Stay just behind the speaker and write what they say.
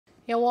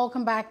You're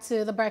welcome back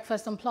to The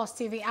Breakfast on Plus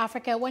TV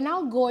Africa. We're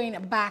now going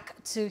back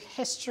to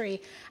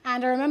history.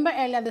 And I remember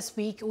earlier this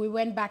week, we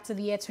went back to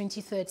the year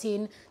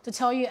 2013 to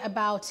tell you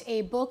about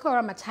a Boko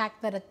Haram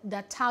attack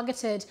that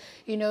targeted,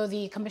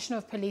 the Commissioner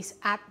of Police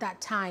at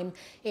that time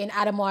in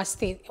Adamawa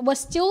State. We're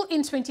still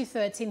in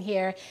 2013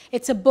 here.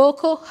 It's a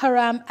Boko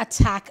Haram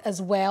attack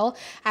as well.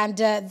 And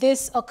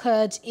this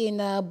occurred in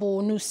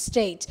Borno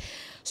State.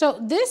 So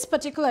this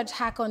particular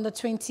attack on the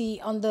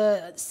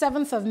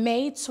 7th of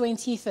May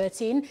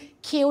 2013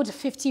 killed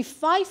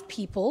 55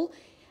 people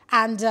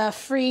and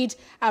freed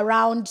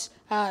around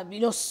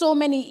so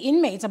many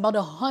inmates, about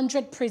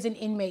 100 prison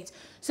inmates.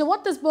 So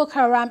what this Boko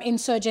Haram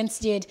insurgents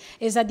did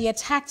is that they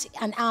attacked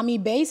an army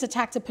base,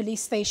 attacked a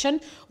police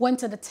station, went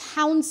to the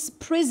town's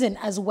prison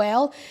as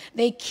well.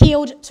 They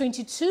killed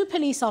 22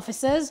 police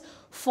officers,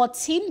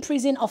 14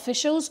 prison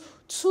officials,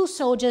 2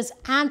 soldiers,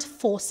 and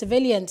 4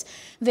 civilians.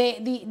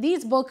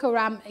 These Boko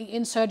Haram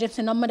insurgents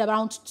numbered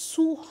around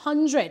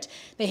 200.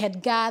 They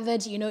had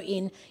gathered,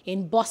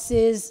 in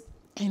buses,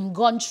 in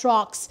gun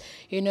trucks,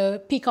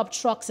 pickup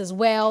trucks as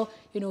well,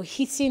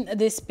 hitting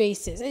these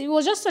bases. It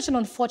was just such an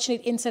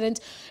unfortunate incident.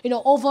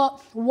 Over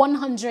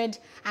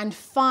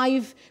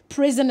 105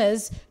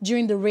 prisoners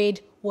during the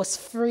raid was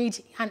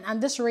freed, and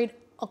this raid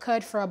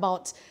occurred for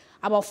about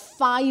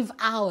 5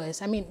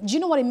 hours. I mean, do you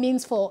know what it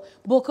means for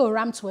Boko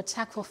Haram to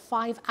attack for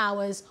 5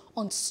 hours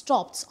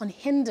unstopped,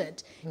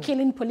 unhindered,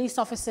 killing police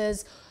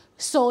officers,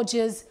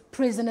 soldiers,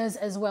 prisoners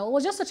as well? It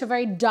was just such a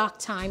very dark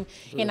time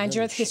in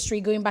Nigeria's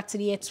history, going back to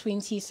the year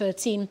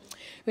 2013.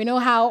 We know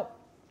how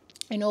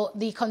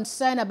the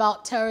concern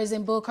about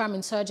terrorism, Boko Haram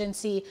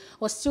insurgency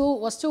was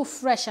still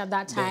fresh at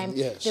that time.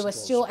 Yes, they were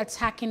still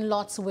attacking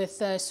lots with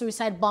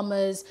suicide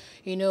bombers,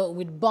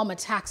 with bomb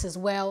attacks as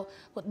well.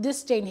 But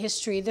this day in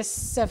history, this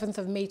 7th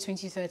of May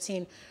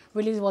 2013,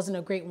 really wasn't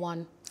a great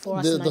one for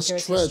us in Nigeria's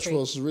history. The stretch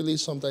was really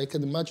something. I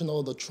can imagine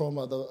all the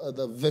trauma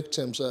the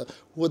victims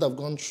would have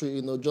gone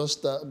through,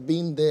 just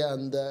being there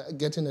and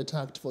getting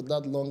attacked for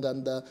that long,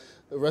 and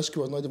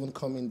rescue was not even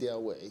coming their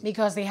way.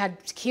 Because they had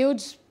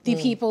killed the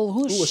people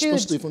who were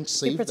supposed to even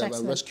save them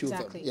and rescue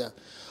them. Yeah.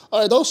 All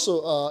right,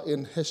 also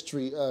in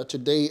history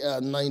today,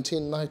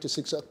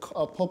 1996,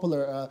 a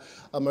popular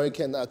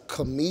American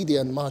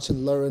comedian,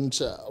 Martin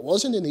Lawrence,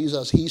 was in the news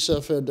as he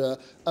suffered a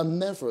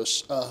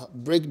nervous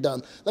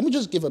breakdown. Let me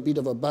just give a bit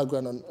of a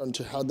background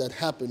onto how that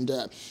happened.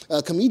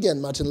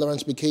 Comedian Martin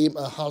Lawrence became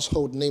a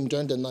household name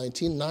during the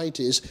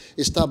 1990s,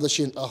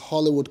 establishing a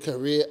Hollywood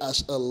career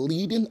as a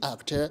leading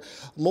actor,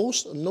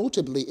 most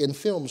notably in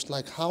films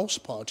like House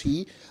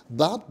Party,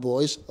 Bad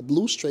Boys,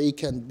 Blue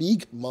Streak, and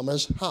Big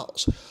Mama's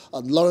House.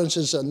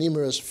 Lawrence's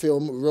numerous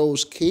film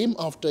roles came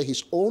after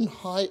his own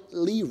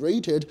highly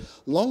rated,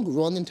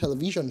 long-running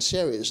television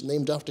series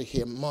named after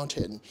him,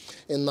 Martin.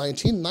 In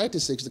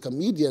 1996, the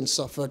comedian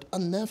suffered a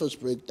nervous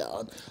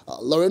breakdown.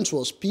 Lawrence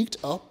was picked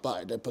up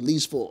by the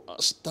police for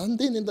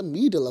standing in the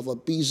middle of a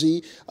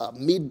busy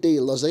midday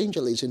Los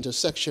Angeles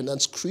intersection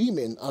and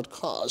screaming at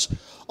cars.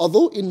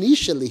 Although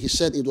initially he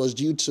said it was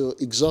due to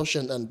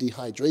exhaustion and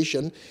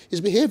dehydration,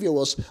 his behavior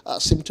was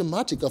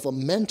symptomatic of a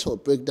mental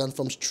breakdown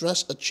from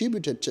stress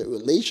attributed to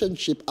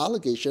relationship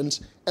allegations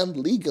and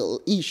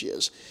legal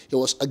issues. He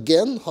was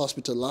again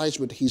hospitalized,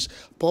 with his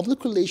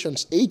public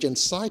relations agent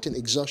citing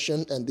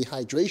exhaustion and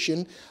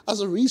dehydration as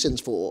the reasons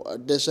for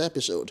this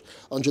episode.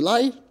 On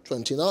July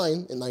 29,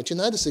 in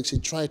 1996, he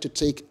tried to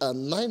take a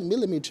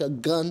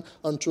 9mm gun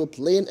onto a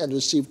plane and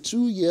received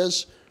 2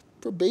 years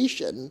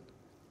probation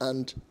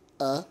and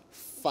a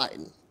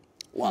fine.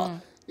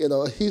 Wow.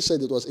 He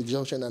said it was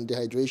exhaustion and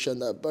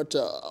dehydration, but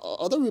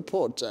other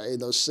reports,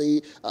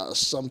 say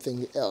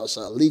something else,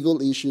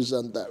 legal issues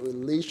and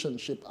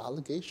relationship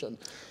allegation.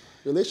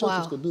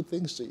 Relationships could do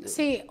things to you.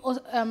 See,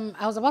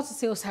 I was about to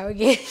say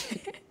Osarige.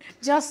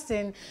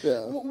 Justin,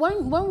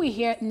 when we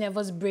hear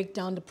nervous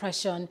breakdown,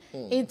 depression,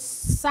 it's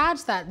sad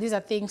that these are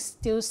things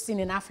still seen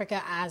in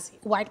Africa as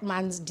white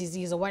man's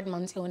disease or white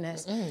man's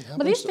illness.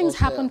 But these things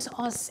happen to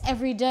us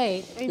every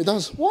day. It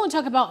does. When we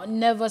talk about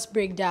nervous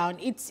breakdown,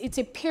 it's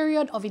a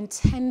period of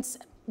intense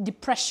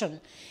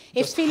depression.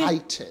 Just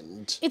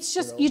heightened. It's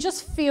just, you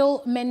just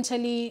feel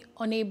mentally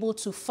unable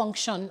to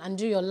function and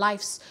do your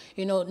life's,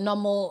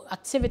 normal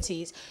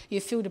activities. You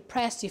feel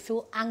depressed, you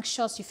feel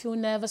anxious, you feel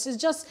nervous. It's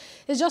just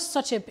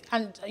such a,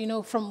 and,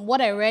 from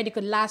what I read, it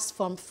could last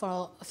for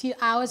a few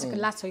hours, it could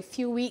last for a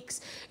few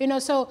weeks.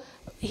 So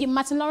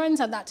Martin Lawrence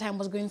at that time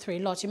was going through a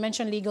lot. You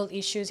mentioned legal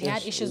issues. He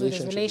had issues with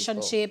his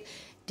relationship,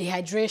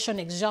 dehydration,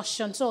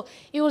 exhaustion. So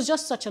it was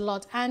just such a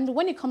lot. And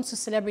when it comes to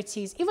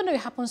celebrities, even though it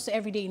happens to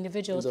everyday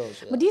individuals,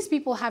 but these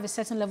people have a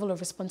certain level of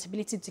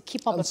responsibility to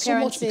keep up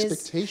appearances. So much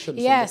expectation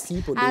from the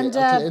people they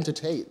actually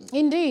entertain.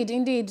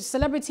 Indeed.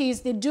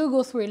 Celebrities, they do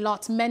go through a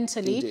lot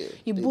mentally.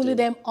 You bully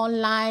them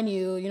online,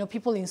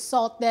 people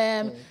insult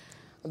them.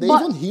 They're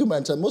even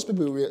humans, and most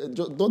people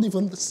don't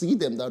even see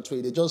them that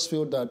way. They just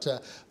feel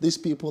that these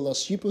people are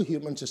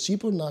superhuman,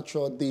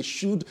 supernatural. They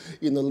should,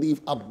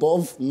 live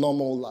above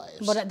normal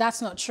lives. But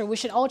that's not true. We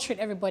should all treat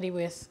everybody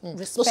with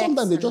respect. So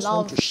sometimes they just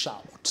want to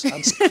shout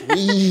and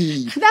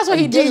scream. That's what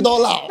he did. Get it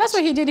all out. That's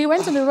what he did. He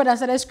went to the road and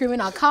started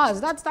screaming at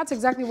cars. That's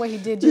exactly what he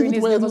did during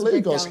his nervous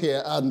Lagos breakdown.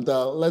 here, and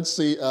let's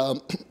see,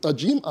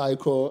 Jim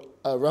Aiko,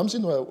 Ramsey,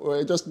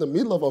 were just in the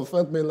middle of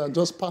Unfed mainland,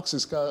 just parks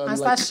his car and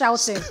starts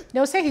shouting.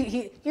 They'll say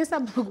he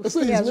start people,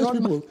 start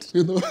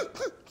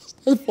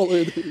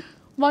following him.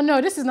 Well,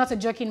 no, this is not a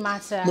joking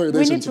matter. No,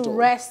 we need to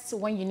rest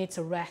when you need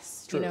to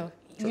rest. True.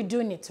 You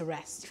do need to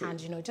rest. True.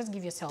 And, just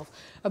give yourself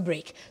a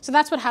break. So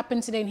that's what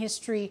happened today in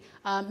history.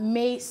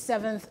 May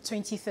 7th,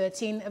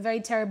 2013, a very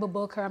terrible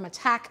Boko Haram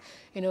attack,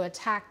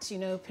 attacked,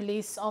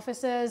 police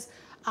officers,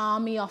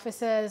 army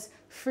officers,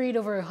 freed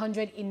over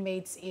 100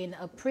 inmates in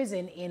a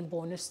prison in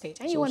Borno State.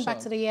 And you went back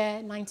to the year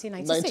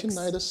 1996.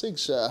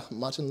 1996,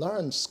 Martin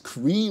Lawrence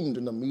screamed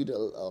in the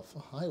middle of a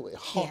highway,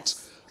 hot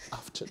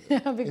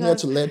afternoon. You had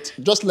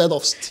to just let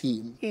off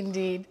steam.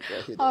 Indeed.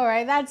 All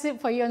right, that's it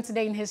for you on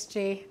Today in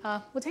History.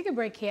 We'll take a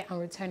break here and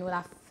return with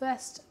our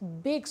first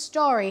big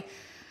story,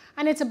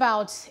 and it's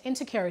about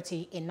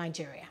insecurity in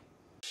Nigeria.